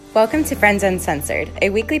Welcome to Friends Uncensored, a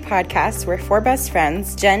weekly podcast where four best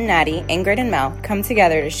friends, Jen, Natty, Ingrid, and Mel, come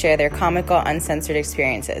together to share their comical, uncensored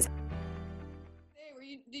experiences.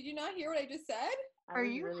 Hey, did you not hear what I just said? Are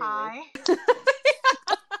you high?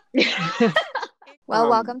 Well,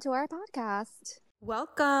 welcome to our podcast.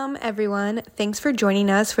 Welcome, everyone. Thanks for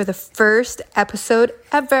joining us for the first episode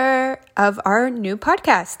ever of our new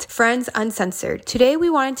podcast, Friends Uncensored. Today, we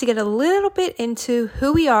wanted to get a little bit into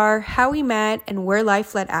who we are, how we met, and where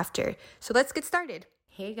life led after. So let's get started.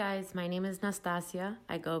 Hey guys, my name is Nastasia.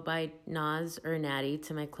 I go by Naz or Natty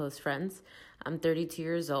to my close friends. I'm 32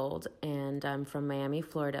 years old and I'm from Miami,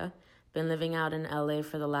 Florida. Been living out in LA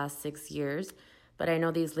for the last 6 years, but I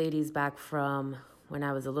know these ladies back from when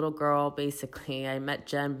I was a little girl. Basically, I met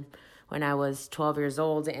Jen when I was 12 years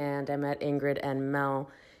old and I met Ingrid and Mel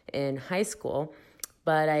in high school.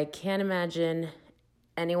 But I can't imagine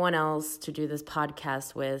anyone else to do this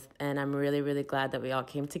podcast with, and I'm really, really glad that we all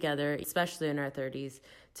came together, especially in our 30s,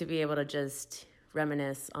 to be able to just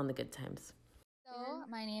reminisce on the good times. So,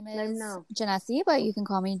 my name is Janesi, but you can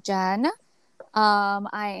call me Jen.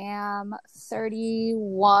 I am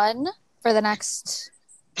 31 for the next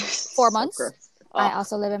 4 months. I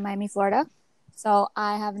also live in Miami, Florida. So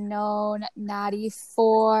I have known Natty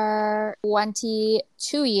for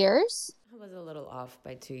 22 years. I was a little off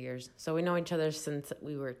by 2 years. So we know each other since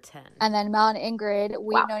we were 10. And then Mel and Ingrid,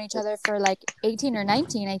 we've known each other for like 18 or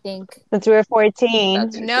 19, I think. Since we were 14.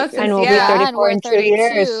 No, since, and we'll be and 34 we're in 2 32.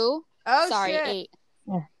 years. Oh, sorry, shit.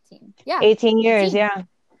 18. Yeah. 18 years, 18. yeah.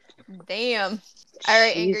 Damn. All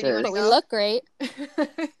right, Ingrid, you want But to we go? look great. All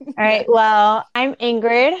right, well, I'm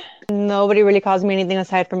Ingrid. Nobody really calls me anything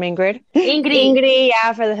aside from Ingrid. Ingrid,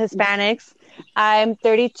 yeah, for the Hispanics. I'm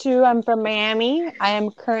 32. I'm from Miami. I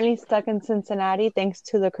am currently stuck in Cincinnati thanks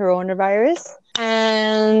to the coronavirus.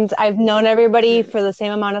 And I've known everybody for the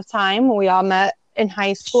same amount of time. We all met in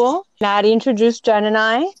high school. Natty introduced Jen and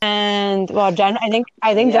I. And, well, Jen, I think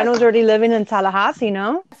Jen was already living in Tallahassee,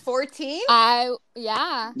 no? 14?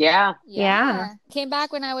 Yeah. Came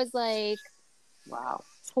back when I was like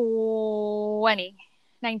 20.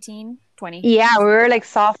 19, 20. Yeah, we were like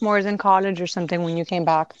sophomores in college or something when you came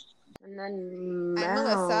back. And then I'm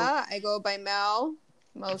Melissa. I go by Mel,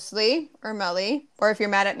 mostly, or Melly. Or if you're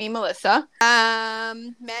mad at me, Melissa.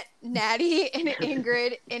 Met Natty and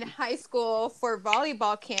Ingrid in high school for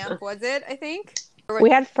volleyball camp, was it, I think?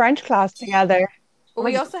 We had French class together.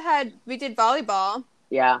 We did volleyball.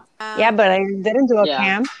 Yeah. Yeah, but I didn't do a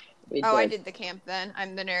camp. I did the camp then.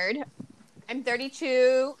 I'm the nerd. I'm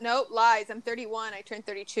 32. Nope, lies. I'm 31. I turn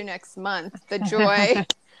 32 next month. The joy.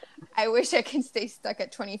 I wish I could stay stuck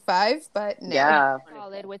at 25, but no. Yeah.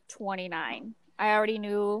 Solid with 29. I already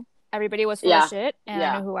knew everybody was full of shit, and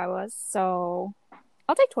I knew who I was. So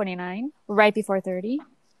I'll take 29 right before 30.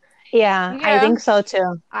 Yeah, I think so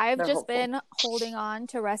too. I've just been holding on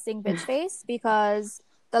to resting bitch face because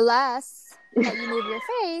the less that you move your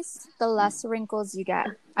face, the less wrinkles you get.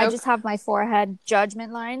 I just have my forehead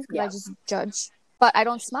judgment lines because I just judge. But I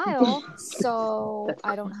don't smile, so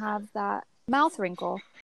I don't have that mouth wrinkle.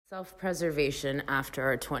 self-preservation after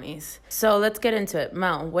our 20s. So let's get into it.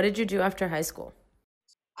 Mel, what did you do after high school?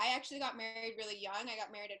 I actually got married really young. I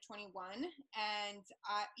got married at 21. And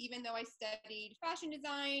even though I studied fashion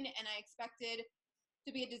design and I expected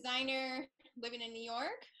to be a designer living in New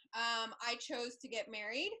York, I chose to get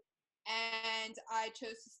married. And I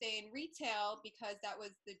chose to stay in retail because that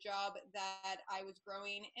was the job that I was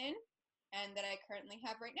growing in and that I currently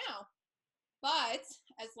have right now. But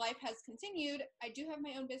as life has continued, I do have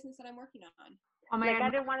my own business that I'm working on. Oh my God. I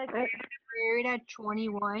didn't want to get married at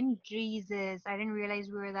 21. Jesus, I didn't realize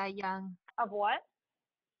we were that young. Of what?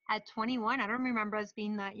 At 21, I don't remember us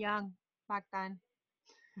being that young back then.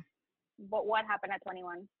 But what happened at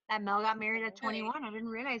 21? That Mel got married at 21. I didn't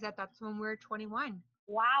realize that that's when we were 21.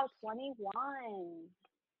 Wow, 21.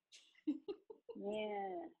 Yeah.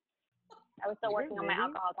 I was still working on my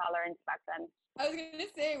alcohol tolerance back then. I was going to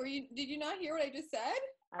say, did you not hear what I just said?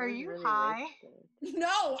 Are you high?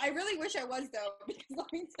 No, I really wish I was, though, because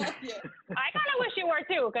let me tell you. I kind of wish you were,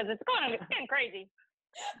 too, because it's getting crazy.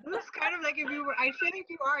 It was kind of like if you were, I feel like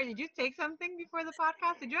you are. Did you take something before the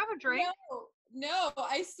podcast? Did you have a drink? No,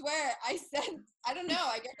 I swear. I said, I don't know.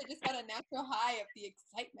 I guess I just got a natural high of the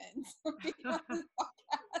excitement.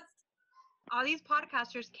 All these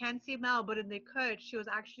podcasters can't see Mel, but if they could, she was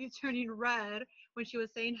actually turning red when she was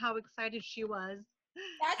saying how excited she was.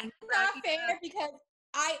 That's not fair because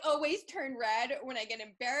I always turn red when I get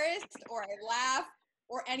embarrassed or I laugh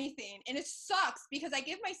or anything. And it sucks because I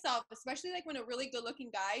give myself, especially like when a really good looking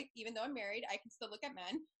guy, even though I'm married, I can still look at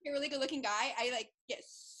men. A really good looking guy, I like get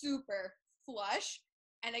super flush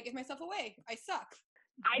and I give myself away. I suck.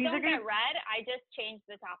 I don't get red. I just change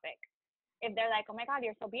the topic. If they're like, "Oh my God,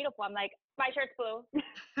 you're so beautiful," I'm like, "My shirt's blue."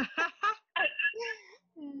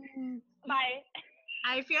 Bye.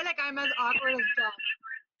 I feel like I'm as awkward as Jen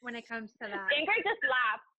when it comes to that. Ingrid just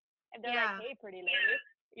laughs. If they're like, "Hey, pretty lady,"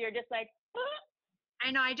 you're just like, I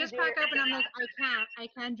know. I just crack up and I'm like, I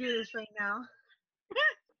can't do this right now.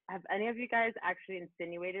 Have any of you guys actually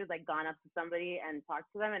insinuated, like, gone up to somebody and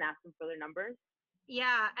talked to them and asked them for their numbers?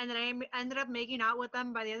 Yeah, and then I ended up making out with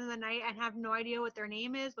them by the end of the night and have no idea what their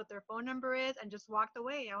name is, what their phone number is, and just walked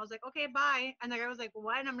away. I was like, okay, bye. And the guy was like,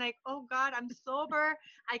 what? And I'm like, oh God, I'm sober.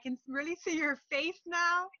 I can really see your face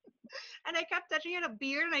now. And I kept touching at a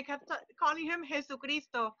beard and I kept calling him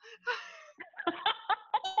Jesucristo.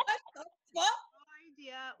 No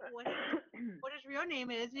idea what his real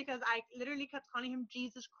name is because I literally kept calling him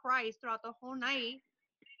Jesus Christ throughout the whole night.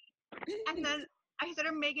 And then I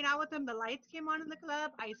started making out with him. The lights came on in the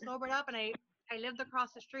club. I sobered up and I lived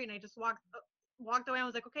across the street and I just walked away. I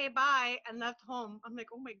was like, okay, bye, and left home. I'm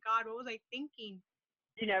like, oh my God, what was I thinking?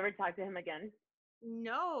 You never talked to him again?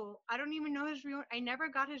 No, I don't even know I never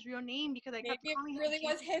got his real name because I kept calling him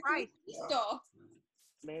Jesus Christ.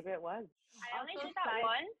 Maybe it was. I only did that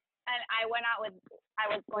once, and I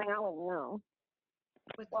was going out with Mel.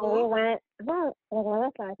 With we went,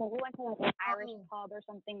 Melissa, I think we went to like an Irish pub or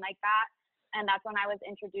something like that. And that's when I was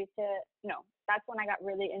introduced to, that's when I got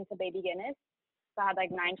really into Baby Guinness. So I had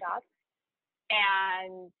like 9 shots.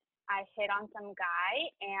 And I hit on some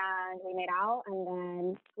guy and we made out. And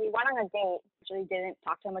then we went on a date. Actually didn't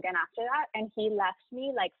talk to him again after that. And he left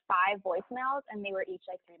me like 5 voicemails and they were each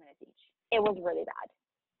like 3 minutes each. It was really bad.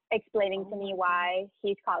 Explaining to me why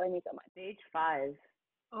he's calling me so much. Stage 5.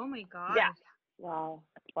 Oh my God. Yeah. Wow.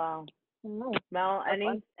 Mel,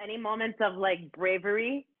 any moments of like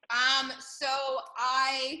bravery? So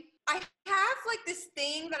I have like this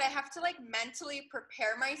thing that I have to like mentally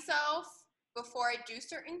prepare myself before I do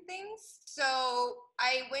certain things. So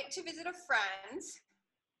I went to visit a friend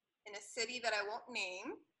in a city that I won't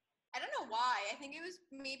name. I don't know why. I think it was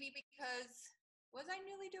maybe because, was I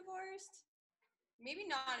newly divorced? Maybe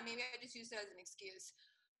not. Maybe I just used it as an excuse.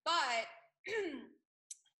 But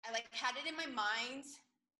I like had it in my mind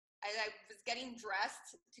as I was getting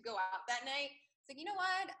dressed to go out that night. It's like, you know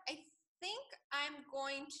what? I think I'm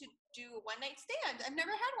going to do a one-night stand. I've never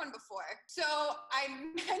had one before. So I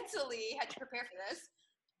mentally had to prepare for this.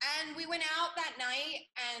 And we went out that night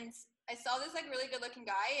and I saw this like really good looking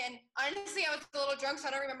guy. And honestly, I was a little drunk, so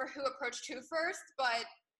I don't remember who approached who first, but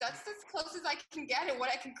that's as close as I can get and what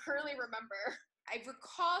I can currently remember. I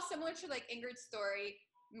recall, similar to like Ingrid's story,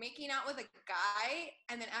 making out with a guy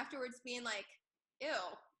and then afterwards being like, ew.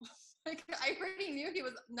 Like, I already knew he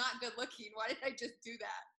was not good looking. Why did I just do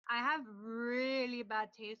that? I have really bad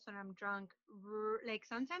taste when I'm drunk. Like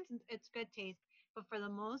sometimes it's good taste, but for the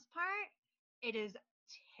most part, it is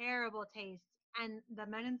terrible taste. And the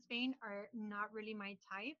men in Spain are not really my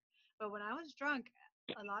type. But when I was drunk,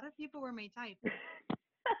 a lot of people were my type.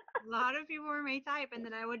 And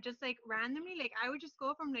then I would just like randomly, like I would just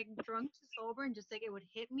go from like drunk to sober and just like it would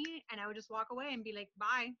hit me and I would just walk away and be like,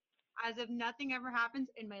 bye. As if nothing ever happens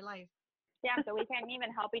in my life. Yeah, so we can't even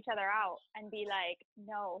help each other out and be like,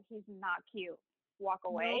 no, he's not cute. Walk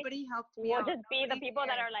away. Nobody helped me out. We'll just be the people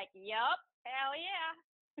that are like, yup, hell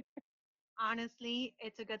yeah. Honestly,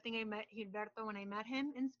 it's a good thing I met Gilberto when I met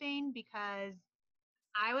him in Spain because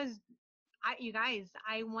you guys,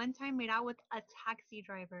 I one time made out with a taxi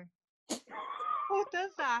driver. Who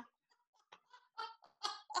does that?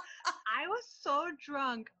 I was so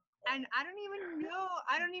drunk and I don't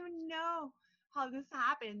even know how this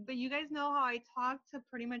happened, but you guys know how I talk to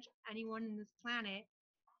pretty much anyone in this planet,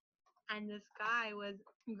 and this guy was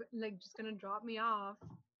like just gonna drop me off,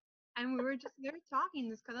 and we were just there talking,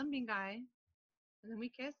 this Colombian guy, and then we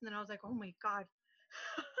kissed, and then I was like, oh my God.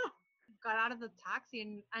 Got out of the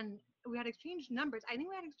taxi and we had exchanged numbers. I think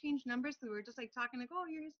we had exchanged numbers because we were just like talking like, oh,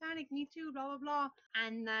 you're Hispanic, me too, blah, blah, blah.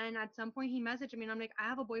 And then at some point he messaged me and I'm like, I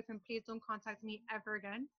have a boyfriend, please don't contact me ever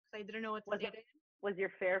again. Because I didn't know what to say. Was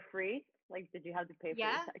your fare free? Like, did you have to pay for your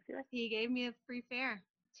taxi? He gave me a free fare.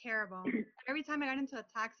 Terrible. Every time I got into a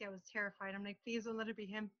taxi, I was terrified. I'm like, please don't let it be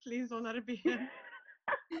him. Please don't let it be him.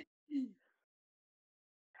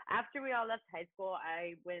 After we all left high school,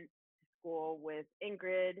 I went school with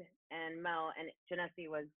Ingrid and Mel, and Janesse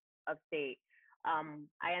was upstate.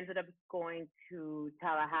 I ended up going to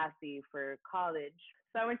Tallahassee for college.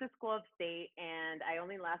 So I went to school upstate and I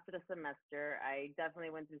only lasted a semester. I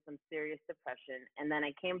definitely went through some serious depression. And then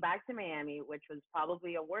I came back to Miami, which was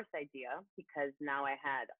probably a worse idea because now I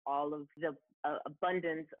had all of the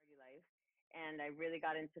abundance of life. And I really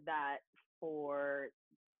got into that for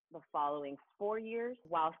the following 4 years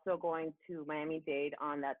while still going to Miami-Dade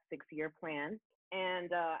on that 6-year plan.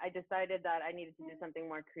 And I decided that I needed to do something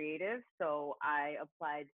more creative. So I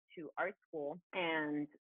applied to art school and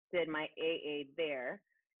did my AA there.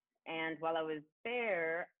 And while I was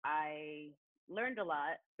there, I learned a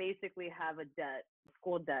lot, basically have a debt,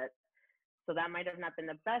 school debt. So that might have not been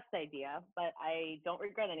the best idea, but I don't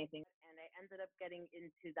regret anything. And I ended up getting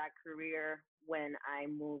into that career when I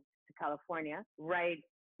moved to California, right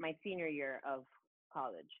my senior year of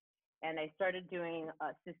college. And I started doing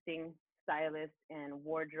assisting stylists and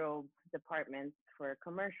wardrobe departments for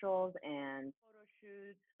commercials and photo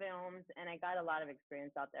shoots, films, and I got a lot of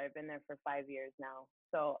experience out there. I've been there for 5 years now.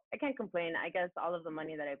 So I can't complain. I guess all of the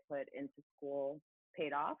money that I put into school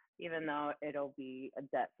paid off, even though it'll be a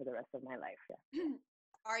debt for the rest of my life. Yeah.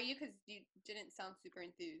 Are you? Because you didn't sound super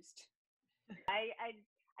enthused.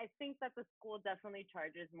 I think that the school definitely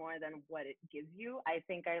charges more than what it gives you. I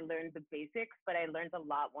think I learned the basics, but I learned a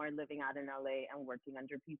lot more living out in LA and working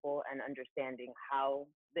under people and understanding how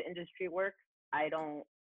the industry works. I don't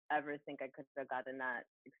ever think I could have gotten that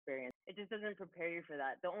experience. It just doesn't prepare you for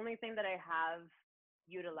that. The only thing that I have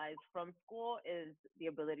utilized from school is the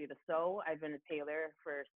ability to sew. I've been a tailor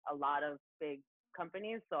for a lot of big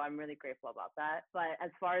companies, so I'm really grateful about that. But as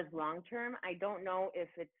far as long term, I don't know if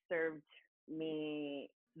it served me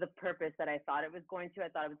the purpose that I thought it was going to. I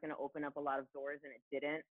thought it was going to open up a lot of doors, and it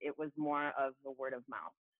didn't. It was more of the word of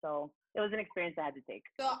mouth. So it was an experience I had to take.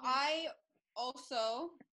 So I also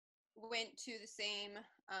went to the same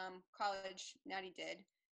college Natty did.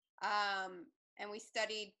 And we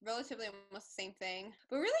studied relatively almost the same thing.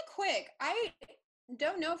 But really quick, I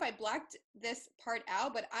don't know if I blacked this part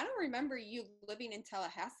out, but I don't remember you living in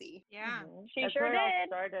Tallahassee. Yeah. Mm-hmm. She That's sure where it all did.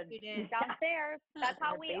 started. You did. Downstairs. That's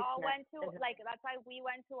how we all basement. went to, like, that's why we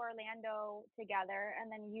went to Orlando together, and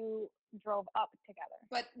then you drove up together.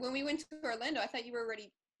 But when we went to Orlando, I thought you were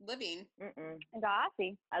already living. Mm-mm. In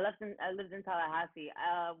Tallahassee. I lived in Tallahassee.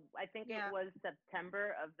 I think Yeah. it was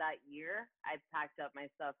September of that year. I packed up my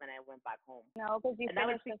stuff and I went back home. No, because you And that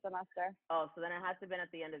was finished the semester. Oh, so then it has to have been at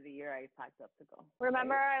the end of the year I packed up to go.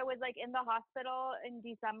 Remember, I was like in the hospital in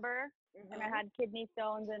December, and I Mhm. had kidney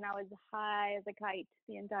stones, and I was high as a kite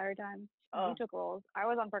the entire time. Oh. You took rolls. I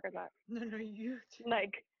was on Percocet. No, you.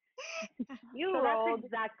 Like, you So rolled. that's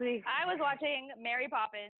exactly. I was watching Mary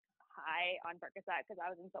Poppins high on Percocet because I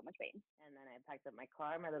was in so much pain. And then I packed up my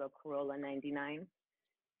car, my little Corolla '99,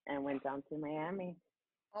 and went down to Miami.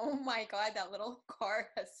 Oh my God, that little car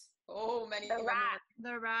has so many The rat.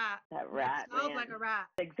 The rat. That rat, It smells man. like a rat.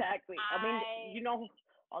 Exactly. I mean, I- you know,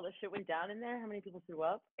 all the shit went down in there. How many people threw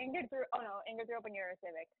up? Ingrid threw. Oh no, Ingrid threw up in your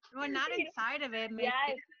Civic. Well, not inside of it. Maybe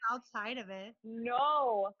Yes. outside of it.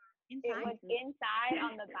 No, it Inside. was inside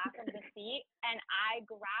on the back of the seat, and I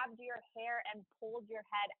grabbed your hair and pulled your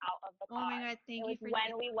head out of the Oh car. my God! Thank It you was for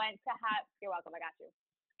when we went to have. You're welcome. I got you.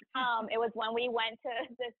 It was when we went to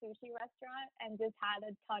the sushi restaurant and just had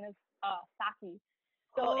a ton of sake.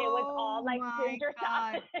 So it was all like my ginger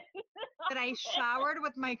God. salad. that I showered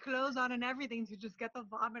with my clothes on and everything to just get the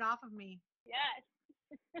vomit off of me.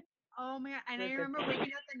 Yes. Oh my God. And I Look at remember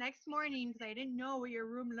waking up the next morning because I didn't know what your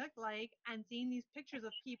room looked like and seeing these pictures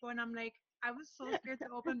of people. And I'm like, I was so scared to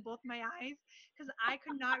open both my eyes because I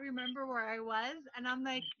could not remember where I was. And I'm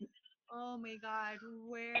like, oh my God,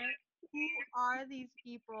 who are these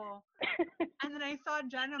people? And then I saw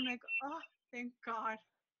Jen. I'm like, oh, thank God.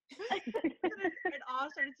 It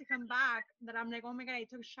all started to come back that I'm like, oh my God, I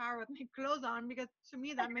took a shower with my clothes on because to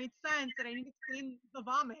me that made sense that I needed to clean the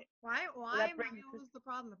vomit. Why that am brings I always the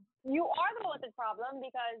problem? You are the one with the problem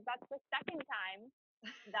because that's the second time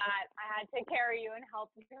that I had to carry you and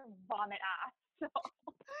help your vomit ass. So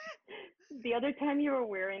The other time you were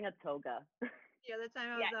wearing a toga. The other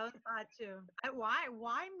time Yes. that was bad too.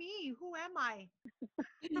 Why me? Who am I?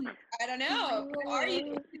 I don't know. Who are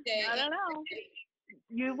you today? I don't know.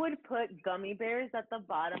 You would put gummy bears at the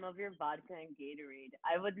bottom of your vodka and Gatorade.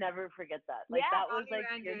 I would never forget that. Like Yeah, that was Jolly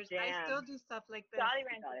like your Ranchers. jam. I still do stuff like this. Jolly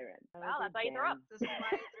Ranchers. Jolly Rancher. That Well, was that's why you your threw up. jam. This is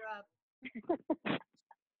why I threw up.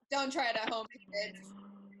 Don't try it at home, kids.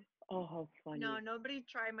 Oh, how funny. No, nobody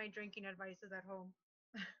try my drinking advices at home.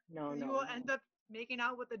 no, You no. will no. end up making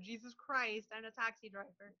out with a Jesus Christ and a taxi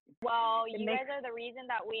driver. Well, It you makes- guys are the reason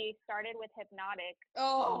that we started with Hypnotic.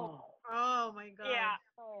 Oh, Oh, Oh my God. Yeah.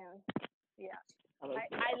 Oh, yeah. that was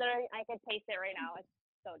I literally, I could taste it right now. It's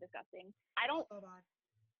so disgusting. I don't So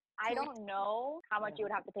bad. know how much you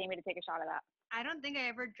would have to pay me to take a shot of that. I don't think I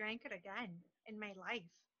ever drank it again in my life.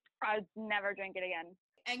 I'd never drink it again.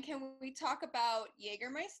 and can we talk about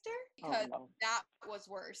Jägermeister? Because no. that was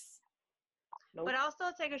worse. Nope. But I'll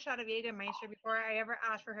still take a shot of Jägermeister before I ever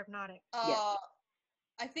ask for Hypnotic. Yes.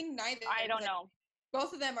 I think neither. I don't know.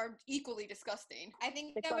 Both of them are equally disgusting. I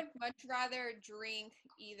think I would much rather drink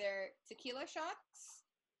either tequila shots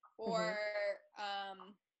or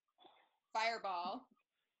Fireball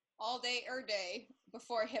all day or day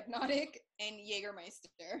before Hypnotic and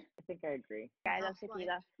Jägermeister. I think I agree. Yeah, I love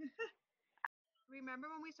tequila. Remember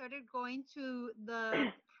when we started going to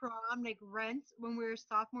the prom, like Rent, when we were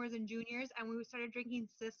sophomores and juniors, and we started drinking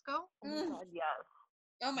Cisco? Oh my God, yes.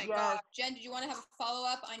 Oh my God. Jen, did you want to have a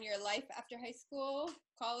follow-up on your life after high school,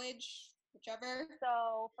 college, whichever?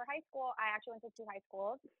 So for high school, I actually went to 2 high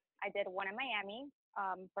schools. I did one in Miami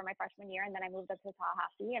for my freshman year, and then I moved up to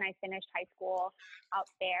Tallahassee, and I finished high school out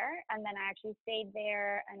there. And then I actually stayed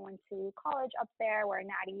there and went to college up there where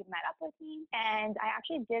Natty met up with me. And I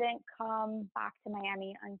actually didn't come back to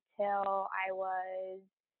Miami until I was,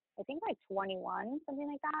 I think, like 21, something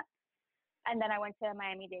like that. And then I went to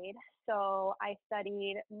Miami-Dade. So I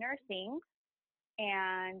studied nursing,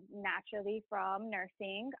 and naturally from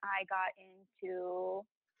nursing, I got into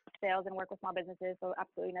sales and work with small businesses. So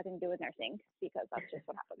absolutely nothing to do with nursing because that's just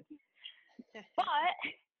what happened. But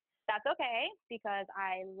that's okay because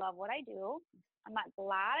I love what I do. I'm not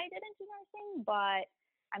glad I didn't do nursing, but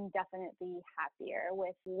I'm definitely happier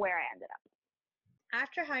with where I ended up.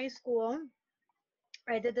 After high school,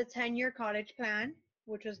 I did the 10-year college plan,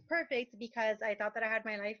 which was perfect because I thought that I had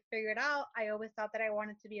my life figured out. I always thought that I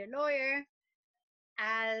wanted to be a lawyer.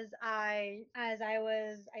 As I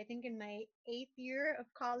was, I think, in my 8th year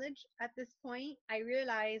of college at this point, I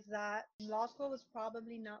realized that law school was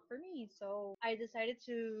probably not for me. So I decided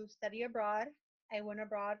to study abroad. I went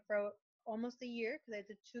abroad for almost a year because I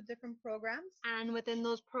did 2 different programs. And within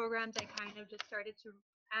those programs, I kind of just started to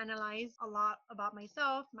analyze a lot about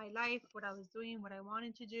myself, my life, what I was doing, what I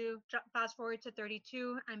wanted to do. Fast forward to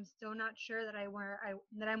 32, I'm still not sure that I'm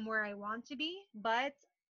where I want to be, but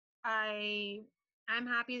I'm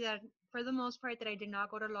happy that for the most part that I did not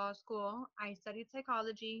go to law school. I studied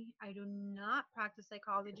psychology. I do not practice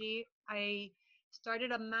psychology. I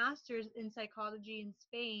started a master's in psychology in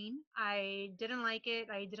Spain. I didn't like it.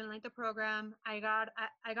 I didn't like the program. I got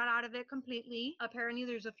out of it completely. Apparently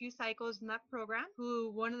there's a few psychos in that program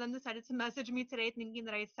who one of them decided to message me today thinking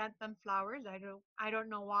that I sent them flowers. I don't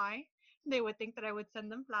know why. They would think that I would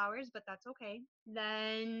send them flowers, but that's okay.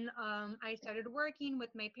 Then I started working with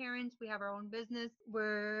my parents. We have our own business.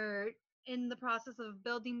 We're in the process of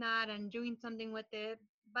building that and doing something with it,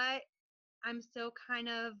 but I'm still kind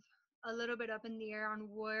of a little bit up in the air on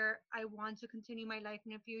where I want to continue my life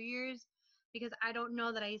in a few years because I don't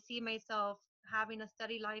know that I see myself having a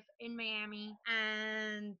steady life in Miami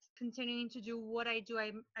and continuing to do what I do.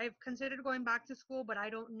 I've considered going back to school, but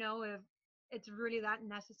I don't know if it's really that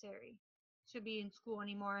necessary to be in school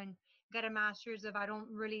anymore and get a master's if I don't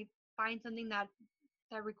really find something that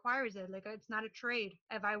requires it. Like, it's not a trade.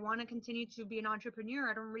 If I want to continue to be an entrepreneur,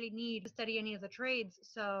 I don't really need to study any of the trades.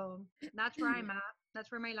 So that's where I'm at.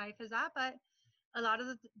 That's where my life is at. But a lot of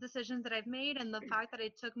the decisions that I've made and the fact that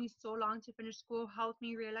it took me so long to finish school helped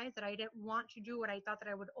me realize that I didn't want to do what I thought that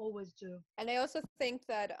I would always do. And I also think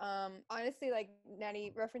that, honestly, like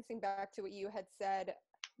Natty, referencing back to what you had said,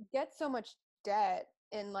 get so much debt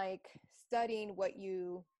in like studying what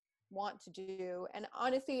you want to do. And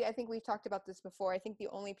honestly, I think we've talked about this before. I think the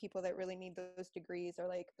only people that really need those degrees are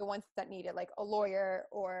like the ones that need it, like a lawyer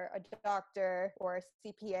or a doctor or a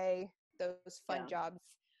CPA, those fun jobs.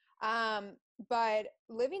 But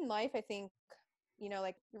living life, I think, you know,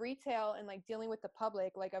 like retail and like dealing with the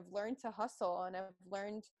public, like I've learned to hustle and I've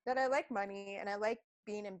learned that I like money and I like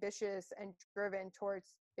being ambitious and driven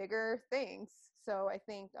towards bigger things. So I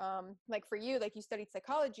think like for you, like you studied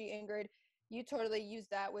psychology, Ingrid, you totally use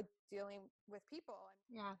that with dealing with people.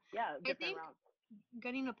 Yeah. Different routes.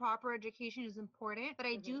 Getting a proper education is important, but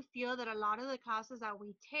I do feel that a lot of the classes that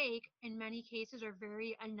we take in many cases are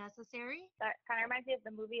very unnecessary. That kind of reminds me of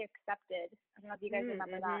the movie Accepted. I don't know if you guys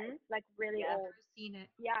remember that. It's like really old. I've seen it.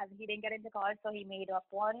 Yeah, he didn't get into college, so he made up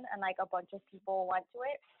one, and like a bunch of people went to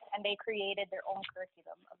it, and they created their own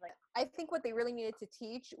curriculum of like. I think what they really needed to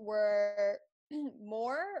teach were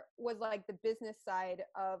more was like the business side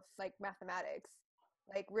of like mathematics.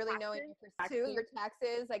 Like really knowing your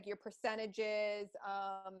taxes, like your percentages,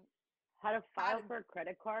 how to file for a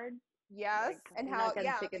credit card. Yes, like, and how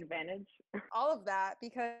take advantage. All of that,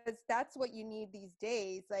 because that's what you need these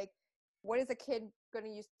days. Like, what is a kid going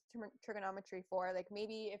to use trigonometry for? Like,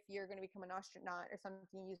 maybe if you're going to become an astronaut or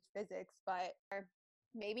something, use physics, but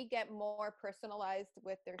maybe get more personalized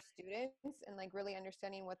with their students and like really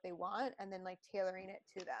understanding what they want and then like tailoring it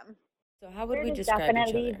to them. So how would we describe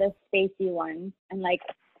definitely each other? The spacey one and like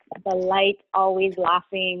the light, always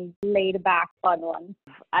laughing, laid back, fun one.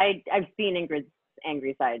 I've seen Ingrid's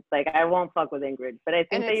angry sides. Like, I won't fuck with Ingrid, but I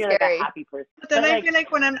think that you're scary. like a happy person. But then I feel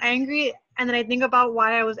like when I'm angry and then I think about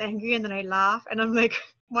why I was angry and then I laugh and I'm like,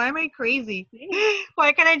 why am I crazy?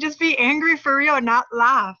 Why can't I just be angry for real and not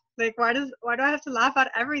laugh? Like, why do I have to laugh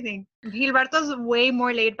at everything? Gilberto's way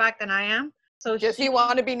more laid back than I am. So Does he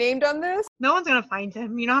want to be named on this? No one's gonna find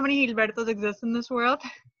him. You know how many Gilbertos exist in this world?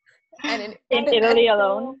 And in Italy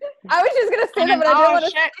alone. I was just gonna say that, but I didn't want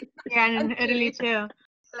to. Yeah, and in Italy too.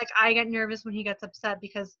 Like, I get nervous when he gets upset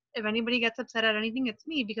because if anybody gets upset at anything, it's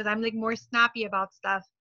me because I'm like more snappy about stuff.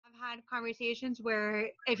 I've had conversations where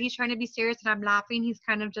if he's trying to be serious and I'm laughing, he's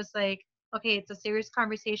kind of just like, okay, it's a serious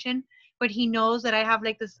conversation, but he knows that I have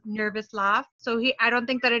like this nervous laugh. So I don't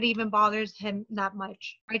think that it even bothers him that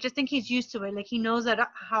much. I just think he's used to it. Like, he knows that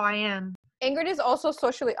how I am. Ingrid is also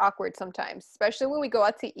socially awkward sometimes, especially when we go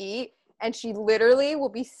out to eat, and she literally will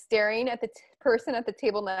be staring at the person at the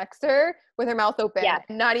table next to her with her mouth open,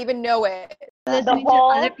 not even know it. Listening to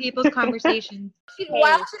other people's conversations.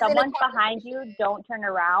 Hey, someone's behind you, don't turn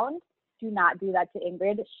around. Do not do that to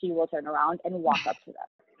Ingrid. She will turn around and walk up to them.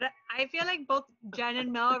 But I feel like both Jen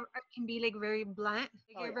and Mel can be like very blunt.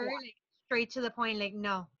 Like, you're very like straight to the point, like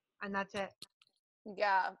no, and that's it.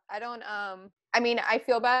 Yeah, I don't. I mean, I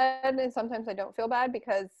feel bad, and sometimes I don't feel bad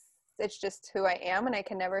because it's just who I am, and I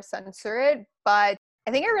can never censor it. But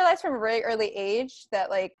I think I realized from a very early age that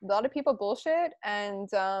like a lot of people bullshit, and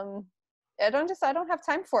I don't have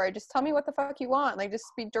time for it. Just tell me what the fuck you want. Like, just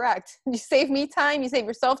be direct. You save me time. You save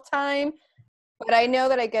yourself time. But I know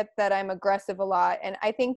that I get that I'm aggressive a lot, and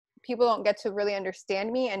I think people don't get to really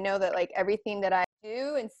understand me and know that like everything that I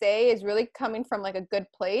do and say is really coming from like a good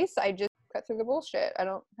place. I just cut through the bullshit. I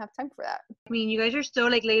don't have time for that. I mean, you guys are still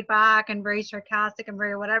like laid back and very sarcastic and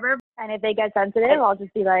very whatever. And if they get sensitive, I'll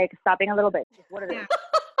just be like, stopping a little bit. Just what it is.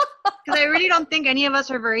 Because I really don't think any of us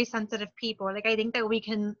are very sensitive people. Like, I think that we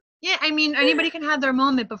can. Yeah, I mean, anybody can have their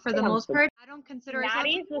moment, but for the most part, I don't consider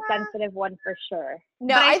Natty's the sensitive one for sure.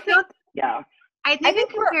 No, but I think yeah. I think in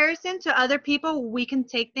comparison to other people, we can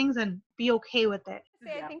take things and be okay with it.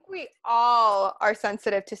 I think we all are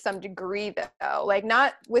sensitive to some degree, though. Like,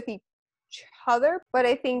 not with each other, but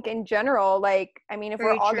I think in general, like, I mean, if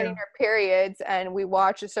we're all getting our periods and we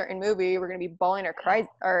watch a certain movie, we're going to be bawling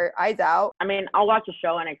our eyes out. I mean, I'll watch a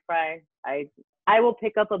show and I cry. I will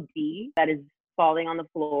pick up a bee that is falling on the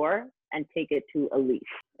floor and take it to a leaf.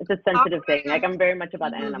 It's a sensitive thing. Like, I'm very much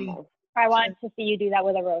about animals. I wanted to see you do that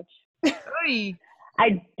with a roach.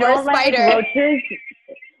 I don't like roaches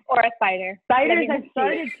or a spider. Spiders, I've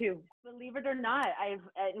started to. Believe it or not,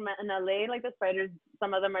 in LA, like the spiders,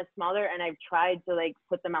 some of them are smaller, and I've tried to like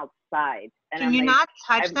put them outside. And Can you not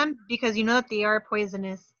touch them because you know that they are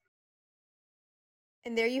poisonous?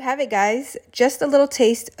 And there you have it, guys. Just a little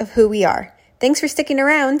taste of who we are. Thanks for sticking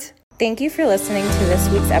around. Thank you for listening to this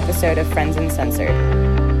week's episode of Friends Uncensored.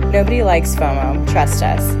 Nobody likes FOMO, trust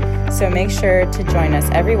us. So make sure to join us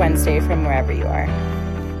every Wednesday from wherever you are.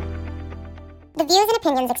 The views and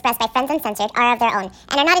opinions expressed by Friends Uncensored are of their own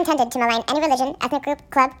and are not intended to malign any religion, ethnic group,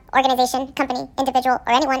 club, organization, company, individual,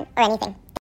 or anyone or anything.